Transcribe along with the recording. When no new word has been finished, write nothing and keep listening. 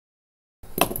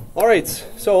All right,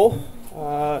 so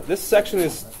this section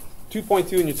is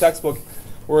 2.2 in your textbook.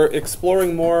 We're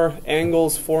exploring more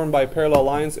angles formed by parallel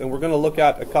lines, and we're going to look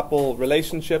at a couple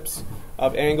relationships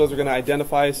of angles. We're going to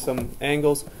identify some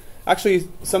angles. Actually,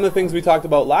 some of the things we talked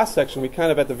about last section, we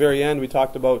kind of at the very end, we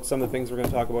talked about some of the things we're going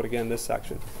to talk about again this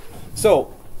section.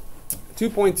 So,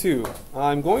 2.2,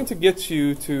 I'm going to get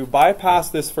you to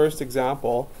bypass this first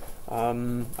example. I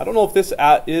don't know if this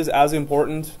is as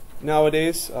important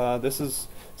nowadays. This is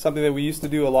something that we used to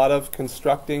do a lot of,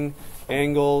 constructing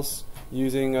angles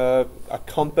using a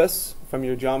compass from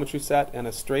your geometry set and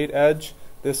a straight edge.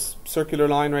 This circular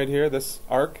line right here, this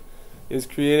arc, is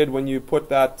created when you put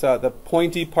that the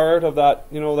pointy part of that,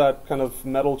 you know, that kind of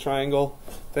metal triangle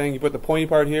thing. You put the pointy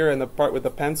part here and the part with the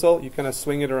pencil, you kind of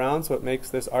swing it around so it makes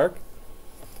this arc.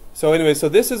 So anyway, so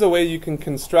this is a way you can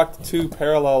construct two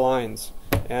parallel lines.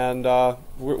 And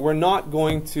we're not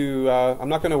going to, I'm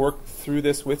not going to work through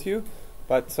this with you,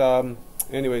 but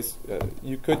anyways,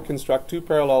 you could construct two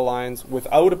parallel lines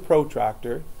without a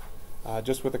protractor,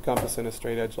 just with a compass and a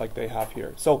straight edge like they have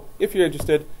here. So if you're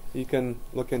interested, you can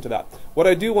look into that. What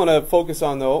I do want to focus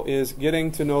on, though, is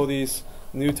getting to know these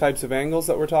new types of angles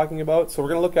that we're talking about. So we're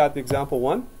going to look at the example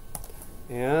 1,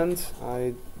 and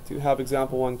I do have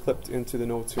example 1 clipped into the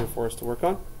notes here for us to work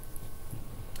on.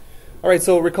 All right,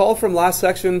 so recall from last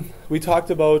section we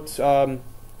talked about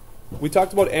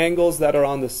angles that are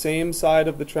on the same side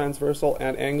of the transversal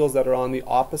and angles that are on the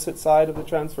opposite side of the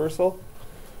transversal.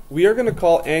 We are going to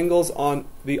call angles on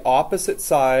the opposite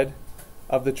side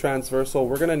of the transversal,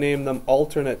 we're going to name them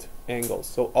alternate angles.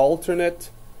 So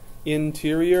alternate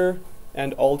interior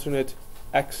and alternate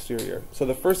exterior. So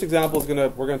the first example is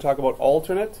we're going to talk about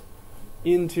alternate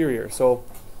interior. So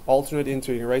alternate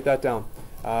interior, write that down.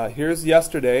 Here's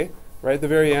yesterday. Right at the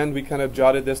very end, we kind of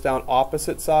jotted this down,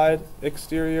 opposite side,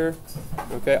 exterior.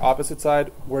 Okay, opposite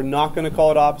side. We're not going to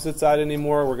call it opposite side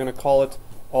anymore. We're going to call it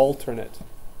alternate.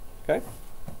 Okay?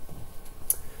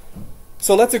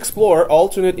 So let's explore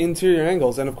alternate interior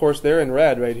angles. And of course, they're in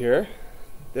red right here.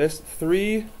 This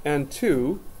 3 and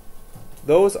 2,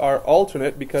 those are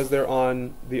alternate because they're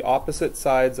on the opposite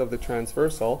sides of the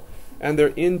transversal. And they're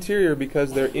interior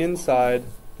because they're inside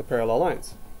the parallel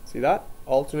lines. See that?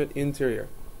 Alternate interior.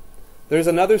 There's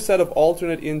another set of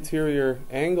alternate interior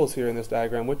angles here in this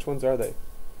diagram. Which ones are they?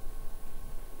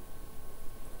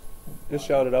 Just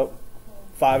shout it out.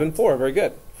 5 and 4. Very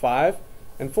good. 5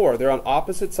 and 4. They're on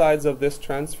opposite sides of this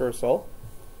transversal,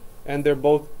 and they're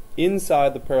both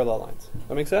inside the parallel lines.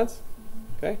 That make sense?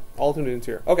 Okay. Alternate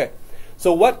interior. Okay.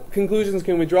 So what conclusions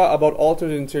can we draw about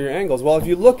alternate interior angles? Well, if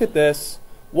you look at this,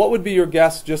 what would be your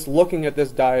guess just looking at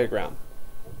this diagram?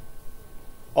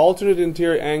 Alternate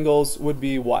interior angles would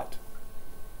be what?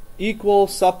 Equal,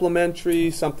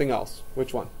 supplementary, something else.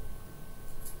 Which one?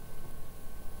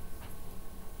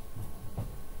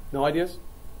 No ideas?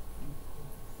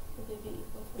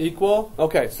 Equal?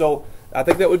 Okay, so I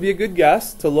think that would be a good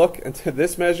guess to look into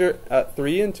this measure at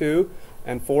 3 and 2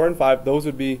 and 4 and 5. Those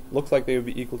would be, looks like they would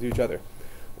be equal to each other.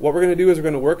 What we're going to do is we're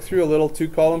going to work through a little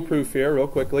 2-column proof here real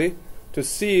quickly to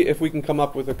see if we can come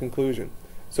up with a conclusion.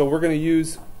 So we're going to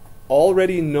use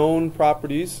already known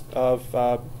properties of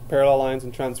parallel lines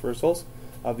and transversals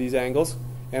of these angles,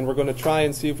 and we're going to try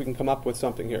and see if we can come up with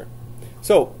something here.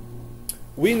 So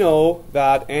we know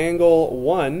that angle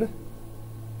 1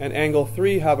 and angle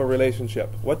 3 have a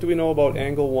relationship. What do we know about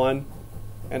angle 1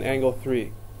 and angle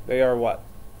 3? They are what?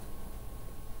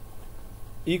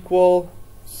 Equal,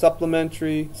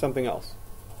 supplementary, something else.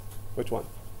 Which one?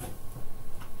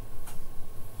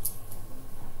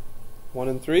 1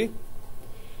 and 3?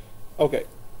 Okay,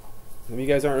 maybe you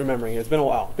guys aren't remembering here. It's been a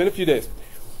while. It's been a few days.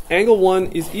 Angle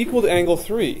 1 is equal to angle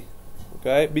 3,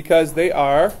 okay, because they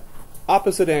are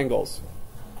opposite angles.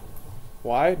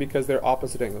 Why? Because they're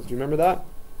opposite angles. Do you remember that?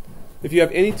 If you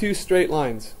have any two straight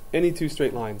lines,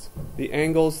 the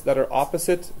angles that are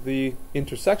opposite the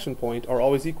intersection point are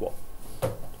always equal.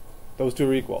 Those two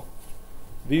are equal.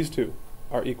 These two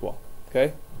are equal,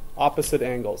 okay? Opposite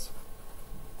angles.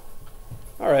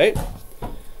 All right.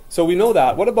 So we know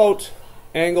that. What about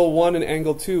angle 1 and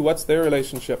angle 2? What's their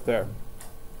relationship there?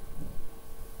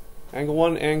 Angle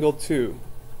 1 and angle 2.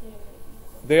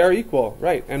 They are equal,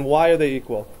 right. And why are they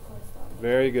equal?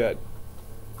 Very good.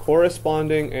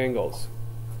 Corresponding angles.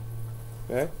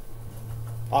 Okay?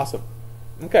 Awesome.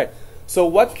 Okay. So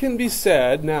what can be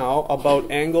said now about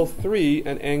angle 3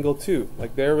 and angle 2?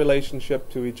 Like their relationship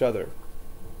to each other?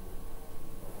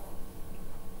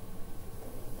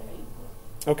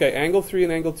 Okay, angle 3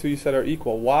 and angle 2 you said are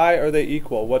equal. Why are they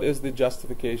equal? What is the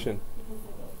justification?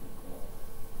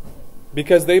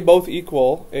 Because they both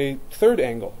equal a third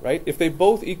angle, right? If they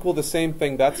both equal the same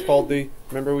thing, that's called the,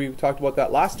 remember we talked about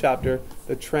that last chapter,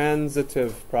 the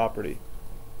transitive property.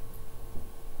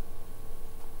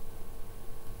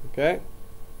 Okay?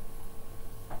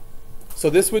 So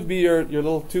this would be your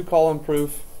little two-column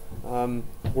proof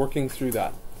working through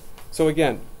that. So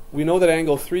again, we know that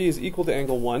angle 3 is equal to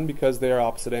angle 1 because they are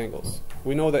opposite angles.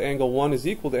 We know that angle 1 is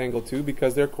equal to angle 2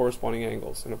 because they're corresponding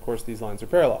angles. And of course these lines are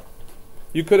parallel.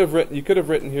 You could have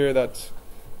written here that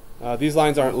these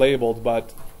lines aren't labeled,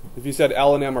 but if you said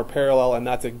L and M are parallel and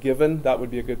that's a given, that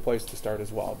would be a good place to start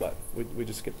as well, but we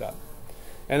just skipped that.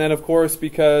 And then of course,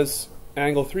 because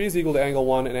angle 3 is equal to angle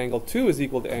 1 and angle 2 is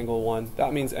equal to angle 1,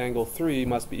 that means angle 3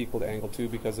 must be equal to angle 2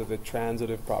 because of the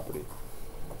transitive property.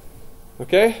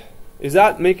 Okay? Is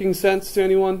that making sense to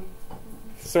anyone?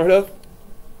 Sort of?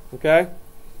 Okay?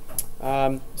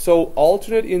 So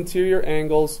alternate interior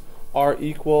angles are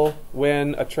equal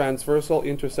when a transversal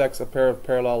intersects a pair of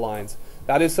parallel lines.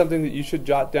 That is something that you should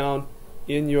jot down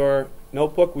in your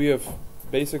notebook. We have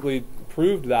basically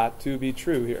proved that to be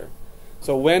true here.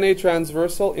 So when a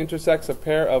transversal intersects a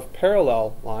pair of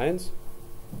parallel lines,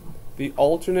 the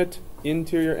alternate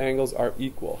interior angles are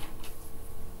equal.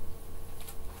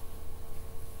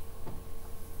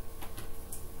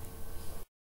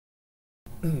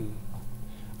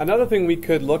 Another thing we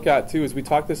could look at too is we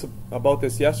talked about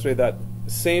this yesterday, that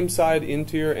same side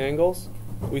interior angles,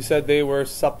 we said they were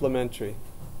supplementary.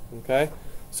 Okay?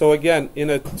 So again, in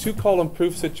a two-column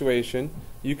proof situation,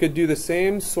 you could do the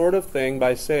same sort of thing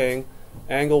by saying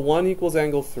angle 1 equals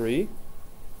angle 3.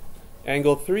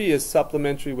 Angle 3 is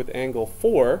supplementary with angle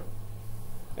 4.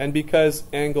 And because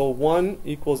angle 1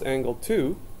 equals angle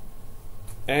 2,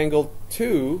 angle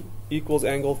 2 equals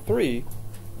angle 3.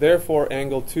 Therefore,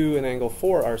 angle 2 and angle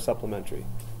 4 are supplementary.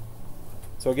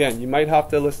 So again, you might have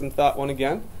to listen to that one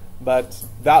again, but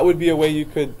that would be a way you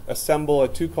could assemble a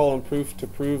two-column proof to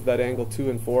prove that angle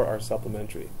 2 and 4 are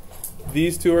supplementary.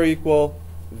 These two are equal,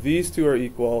 these two are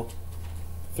equal,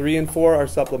 3 and 4 are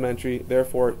supplementary,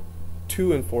 therefore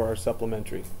 2 and 4 are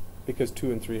supplementary, because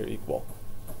 2 and 3 are equal.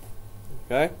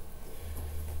 Okay?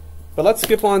 But let's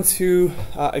skip on to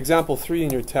example 3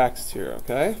 in your text here,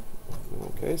 okay?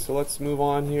 Okay, so let's move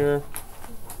on here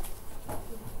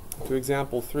to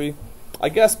example 3. I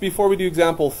guess before we do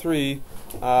example 3,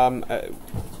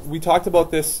 we talked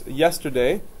about this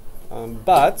yesterday,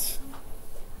 but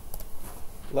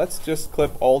let's just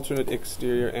clip alternate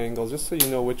exterior angles just so you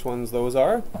know which ones those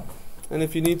are. And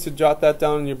if you need to jot that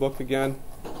down in your book again,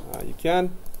 you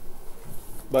can.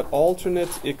 But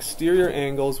alternate exterior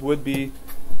angles would be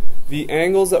the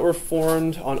angles that were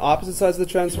formed on opposite sides of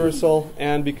the transversal,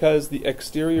 and because the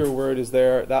exterior word is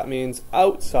there, that means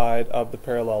outside of the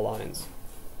parallel lines.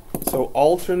 So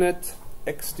alternate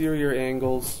exterior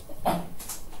angles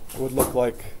would look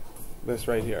like this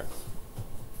right here.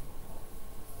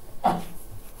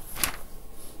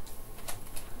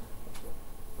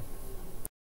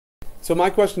 So my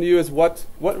question to you is, what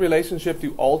relationship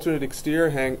do alternate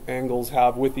exterior angles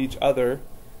have with each other,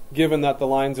 given that the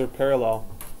lines are parallel?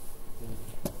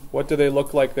 What do they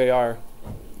look like they are?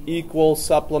 Equal,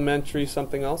 supplementary,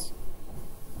 something else?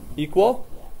 Equal?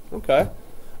 Okay.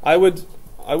 I would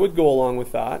go along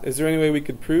with that. Is there any way we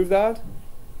could prove that?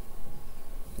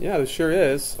 Yeah, there sure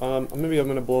is. Maybe I'm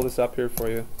going to blow this up here for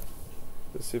you.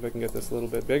 Let's see if I can get this a little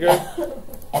bit bigger.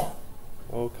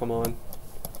 Oh, come on.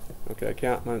 Okay, I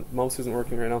can't. My mouse isn't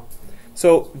working right now.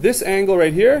 So this angle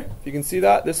right here, if you can see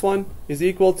that, this one is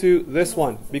equal to this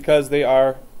one because they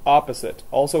are opposite,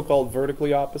 also called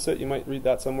vertically opposite. You might read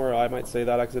that somewhere. I might say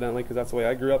that accidentally because that's the way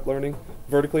I grew up learning.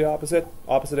 Vertically opposite,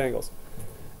 opposite angles.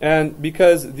 And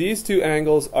because these two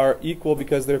angles are equal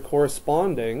because they're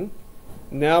corresponding,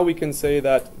 now we can say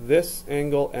that this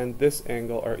angle and this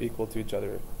angle are equal to each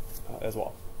other as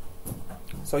well.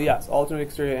 So yes, alternate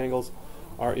exterior angles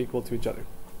are equal to each other.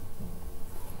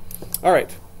 All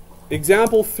right,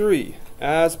 example 3,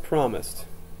 as promised.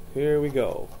 Here we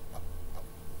go.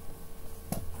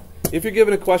 If you're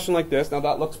given a question like this, now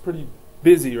that looks pretty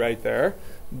busy right there,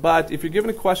 but if you're given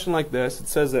a question like this, it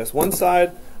says this: one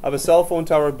side of a cell phone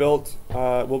tower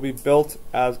will be built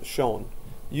as shown.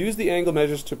 Use the angle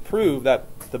measures to prove that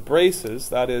the braces,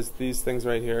 that is these things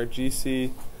right here,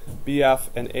 GC, BF,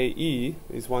 and AE,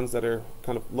 these ones that are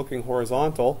kind of looking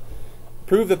horizontal,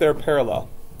 prove that they're parallel.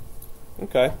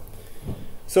 Okay.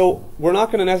 So we're not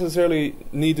going to necessarily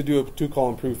need to do a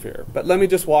two-column proof here, but let me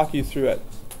just walk you through it.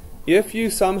 If you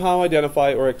somehow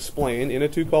identify or explain in a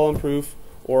two-column proof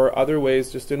or other ways,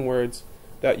 just in words,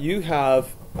 that you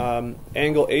have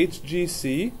angle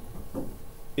HGC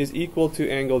is equal to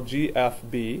angle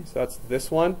GFB, so that's this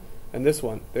one and this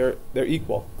one. They're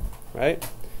equal. right?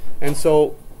 And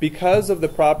so because of the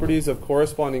properties of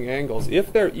corresponding angles,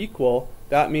 if they're equal,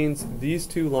 that means these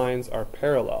two lines are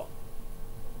parallel.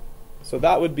 So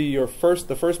that would be the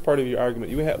first part of your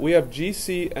argument. We have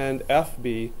GC and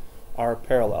FB are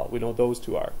parallel. We know those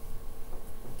two are.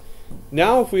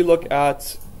 Now if we look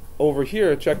at over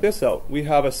here, check this out. We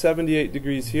have a 78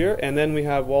 degrees here, and then we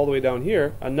have all the way down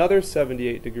here another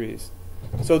 78 degrees.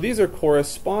 So these are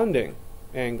corresponding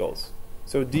angles.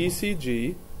 So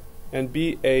DCG and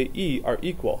BAE are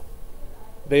equal.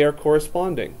 They are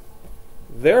corresponding.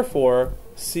 Therefore,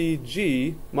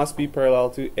 CG must be parallel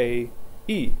to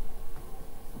AE.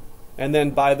 And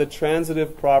then by the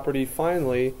transitive property,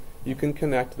 finally, you can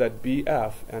connect that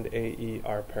BF and AE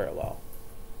are parallel.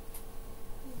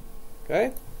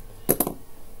 Okay?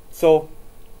 So,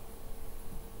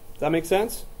 does that make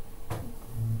sense?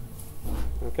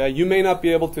 Okay, you may not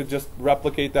be able to just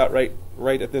replicate that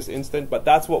right at this instant, but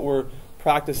that's what we're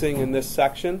practicing in this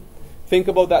section. Think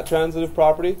about that transitive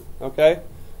property, okay?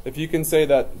 If you can say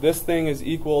that this thing is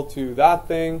equal to that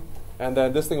thing, and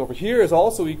then this thing over here is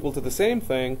also equal to the same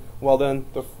thing, well then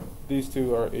these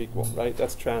two are equal, right?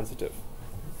 That's transitive.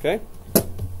 Okay?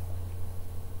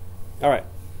 All right.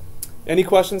 Any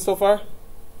questions so far?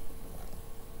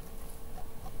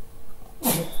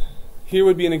 Here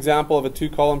would be an example of a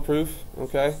two-column proof,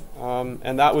 okay?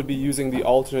 And that would be using the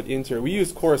alternate interior. We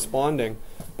use corresponding,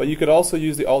 but you could also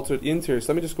use the alternate interior.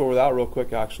 So let me just go over that real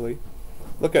quick, actually.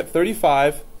 Look at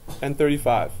 35 and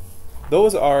 35.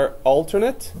 Those are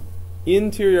alternate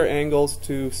interior angles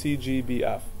to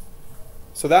CGBF.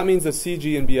 So that means that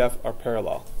CG and BF are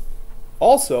parallel.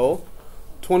 Also,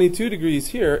 22 degrees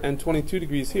here and 22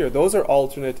 degrees here, those are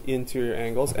alternate interior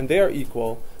angles, and they are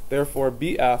equal. Therefore,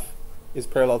 BF is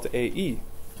parallel to AE.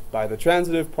 By the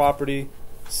transitive property,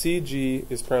 CG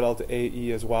is parallel to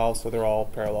AE as well, so they're all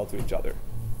parallel to each other.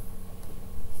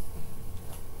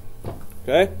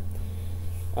 Okay?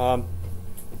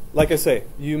 Like I say,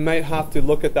 you might have to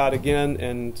look at that again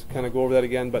and kind of go over that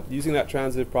again, but using that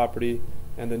transitive property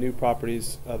and the new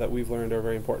properties that we've learned are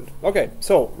very important. Okay,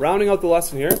 so rounding out the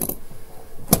lesson here,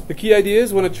 the key idea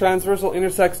is when a transversal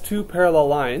intersects two parallel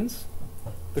lines,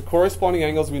 the corresponding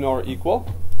angles we know are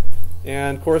equal.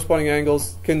 And corresponding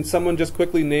angles, can someone just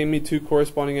quickly name me two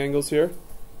corresponding angles here?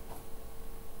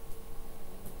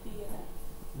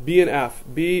 B and F.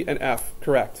 B and F,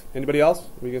 correct. Anybody else?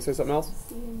 Were you going to say something else?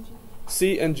 C and G.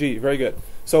 C and G, very good.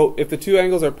 So if the two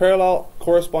angles are parallel,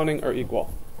 corresponding or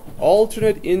equal.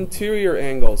 Alternate interior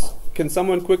angles. Can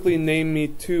someone quickly name me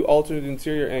two alternate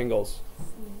interior angles?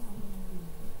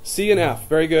 C and F,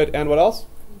 very good. And what else?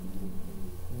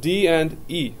 D and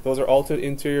E. Those are alternate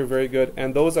interior, very good.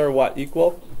 And those are what?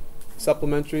 Equal?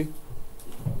 Supplementary?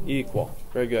 Equal.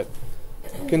 Very good.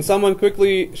 Can someone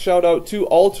quickly shout out two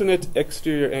alternate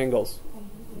exterior angles?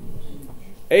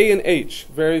 A and H,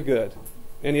 very good.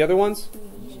 Any other ones?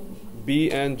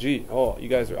 B and G. Oh, you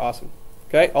guys are awesome.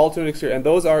 Okay, alternate exterior, and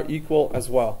those are equal as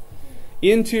well.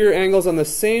 Interior angles on the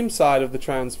same side of the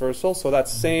transversal, so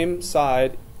that's same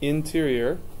side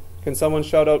interior. Can someone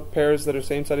shout out pairs that are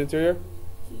same side interior?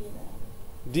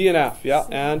 D and F, yeah,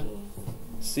 and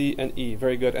C and E,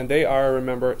 very good. And they are,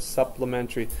 remember,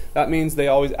 supplementary. That means they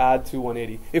always add to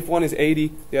 180. If one is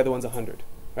 80, the other one's 100,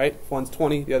 right? If one's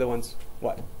 20, the other one's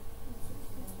what?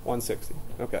 160.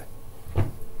 Okay. You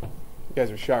guys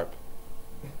are sharp.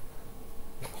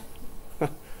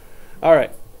 All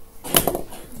right.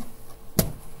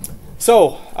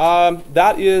 So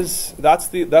that's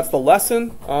the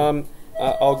lesson.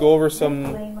 I'll go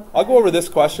over this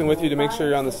question with you to make sure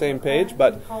you're on the same page.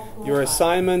 But your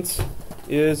assignment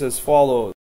is as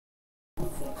follows.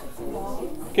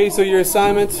 Okay, so your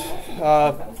assignment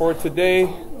for today: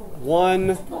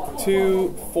 1,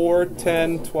 2, 4,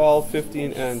 10, 12,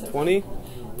 15, and 20.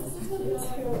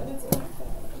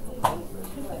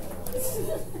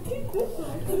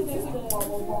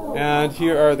 And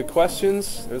here are the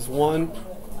questions. There's 1,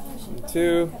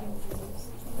 2.